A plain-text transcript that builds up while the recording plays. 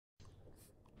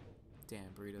Damn,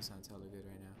 burrito sounds hella good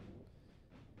right now.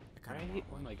 I kind of Right? want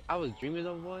I'm one. like, I was dreaming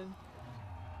of one.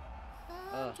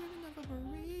 I'm dreaming of a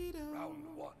burrito.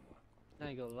 Round one.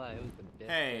 Not gonna lie, it was the best damn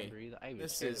Hey, burrito. I even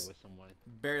this shared it is with someone.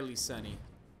 barely sunny.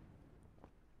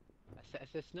 I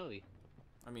said snowy.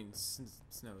 I mean,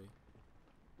 snowy.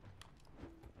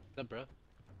 What's up, bro?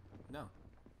 No,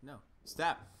 no,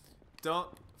 stop!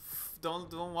 Don't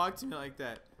walk to me like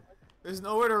that. There's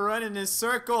nowhere to run in this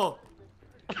circle.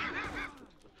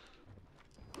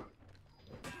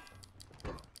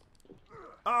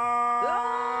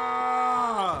 Ah!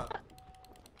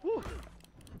 Woo.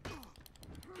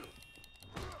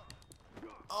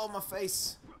 Oh, my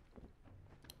face.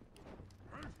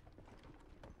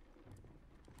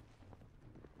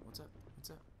 What's up?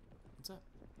 What's up? What's up?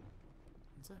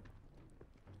 What's up?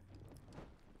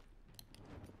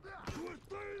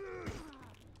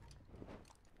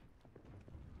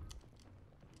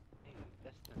 Hey,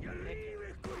 that's the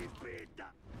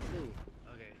Ooh,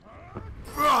 okay.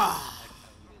 Ah!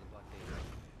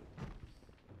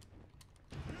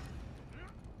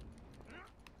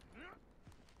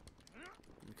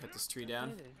 Let me cut this tree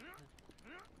down.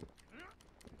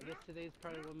 I guess today's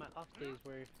probably one of my off days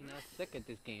where, you know, I suck at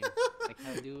this game. Like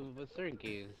how I do with certain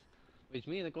games. Which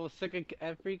means I'm gonna suck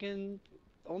at freaking...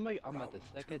 Oh my... I'm about to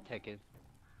suck at Tekken.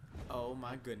 Oh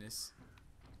my goodness.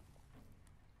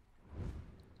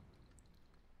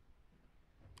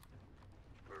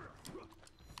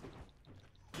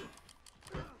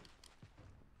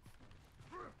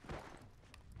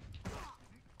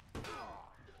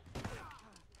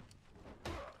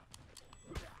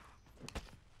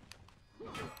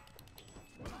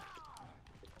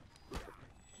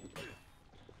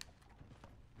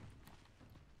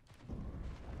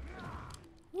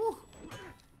 Woo!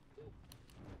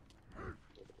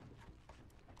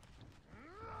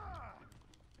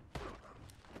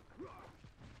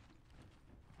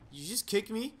 You just kick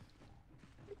me?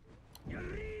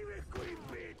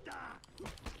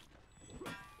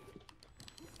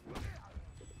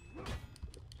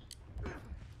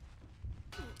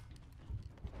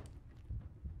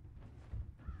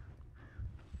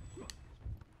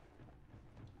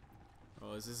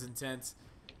 Oh, this is intense.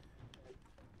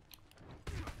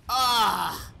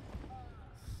 Ah!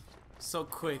 So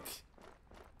quick.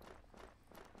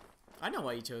 I know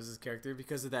why you chose this character,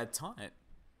 because of that taunt.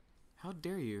 How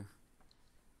dare you?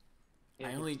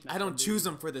 Yeah, I don't choose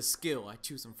them for the skill, I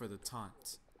choose them for the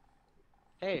taunt.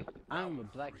 Hey, I'm a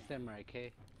black samurai,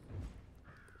 okay?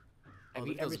 Oh,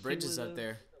 look at those bridges up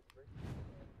there.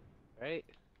 Right?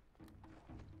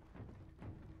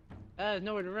 There's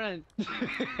nowhere to run.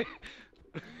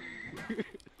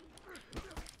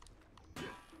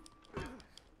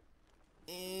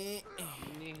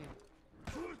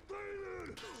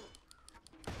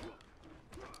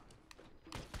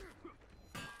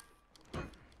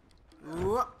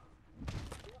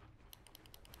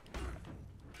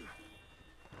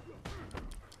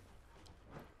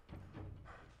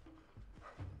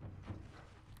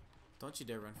 Don't you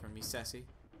dare run from me, sassy.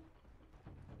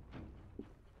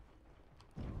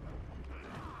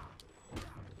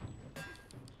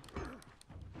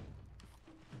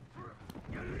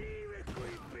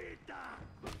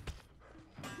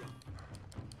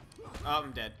 Oh,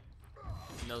 I'm dead.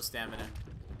 No stamina.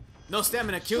 No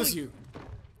stamina kills you!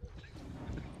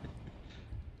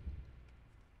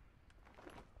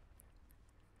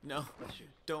 No,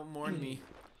 don't mourn me.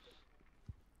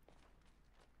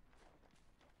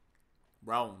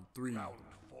 Round 3. Round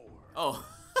 4. Oh,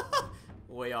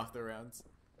 way off the rounds.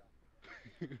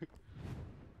 I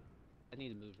need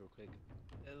to move real quick.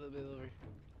 A little bit over.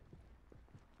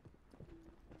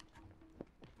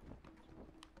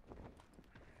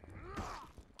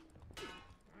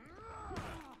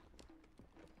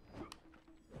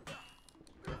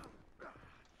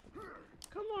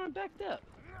 Come on, backed up.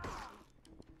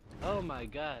 Oh my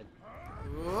god.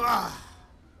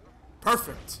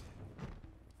 Perfect.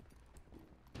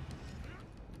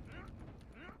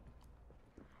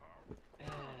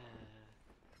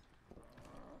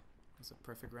 That's a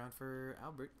perfect round for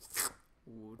Albert.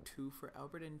 Ooh, 2 for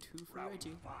Albert and 2 for Round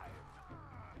Reggie. 5.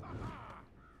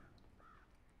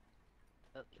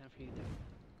 Oh, time for you to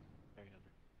carry over.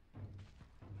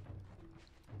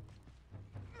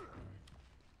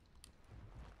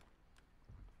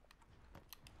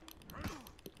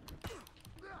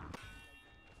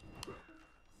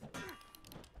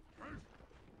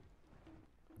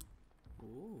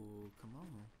 Ooh, come on.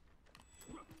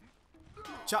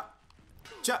 Chop!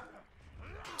 Chop!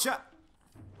 Chop!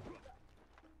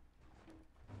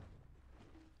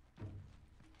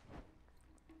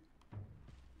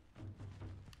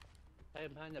 I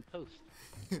am behind the post.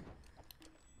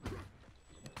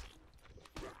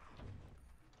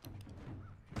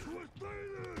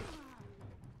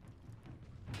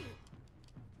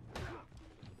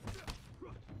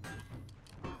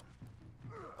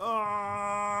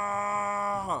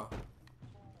 Oh!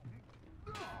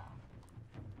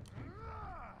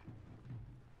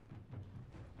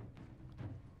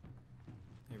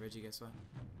 Hey Reggie, guess what?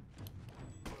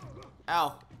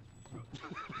 Ow!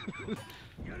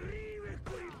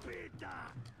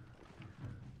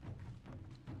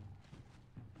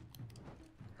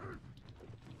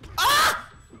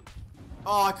 Ah!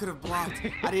 Oh, I could have blocked.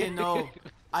 I didn't know.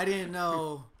 I didn't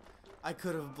know. I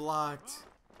could have blocked.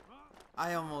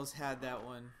 I almost had that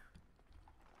one.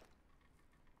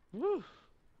 Woo!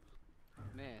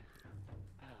 Man.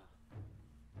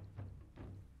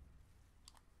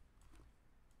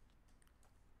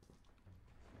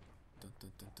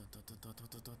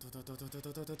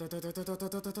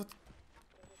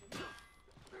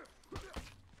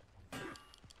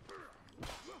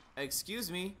 Excuse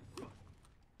me.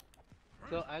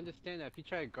 So I understand that if you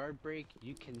try a guard break,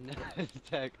 you cannot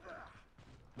attack.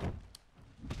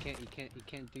 You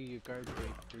can't do your guard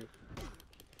break through.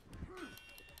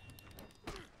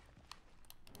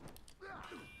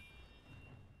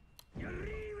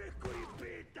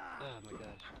 Oh my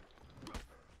gosh.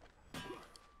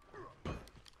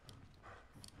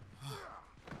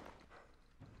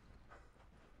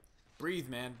 Breathe,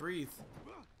 man, breathe.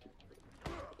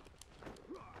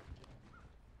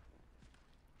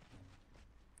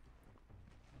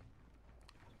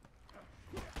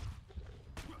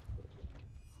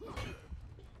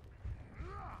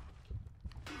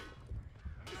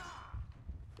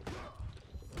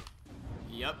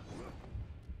 Yep.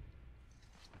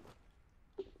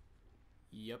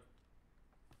 Yep.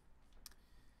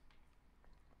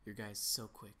 Your guy's so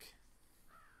quick.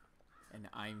 And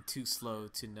I'm too slow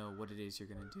to know what it is you're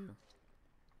gonna do.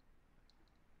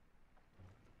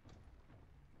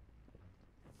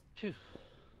 Phew.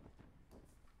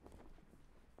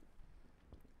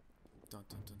 Dun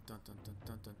dun dun dun dun dun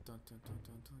dun dun dun dun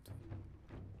dun dun.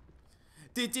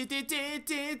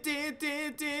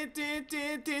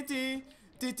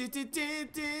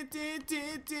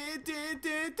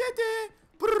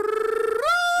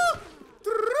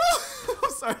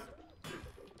 I'm sorry.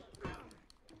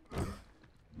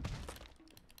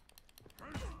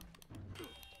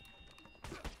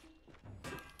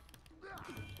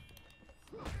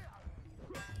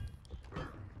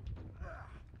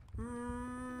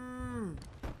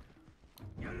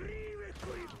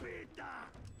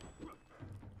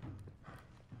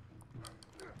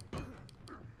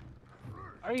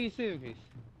 Are you serious?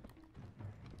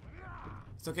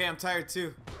 It's okay, I'm tired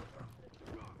too.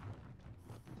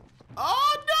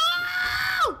 Oh no!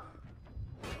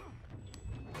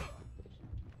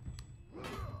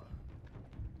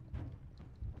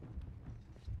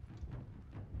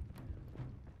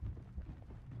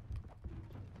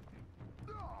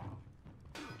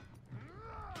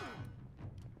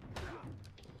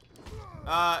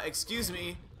 Excuse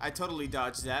me. I totally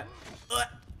dodged that.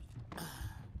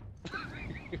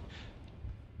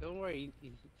 Don't worry,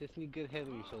 you just need good head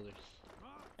on your shoulders.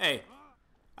 Hey,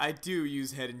 I do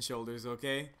use head and shoulders,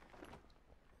 okay?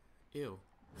 Ew.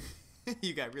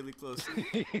 You got really close.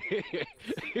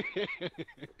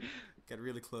 Got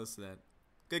really close to that.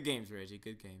 Good games, Reggie.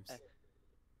 Good games.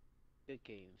 Good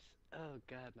games. Oh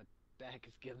god, my back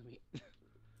is killing me.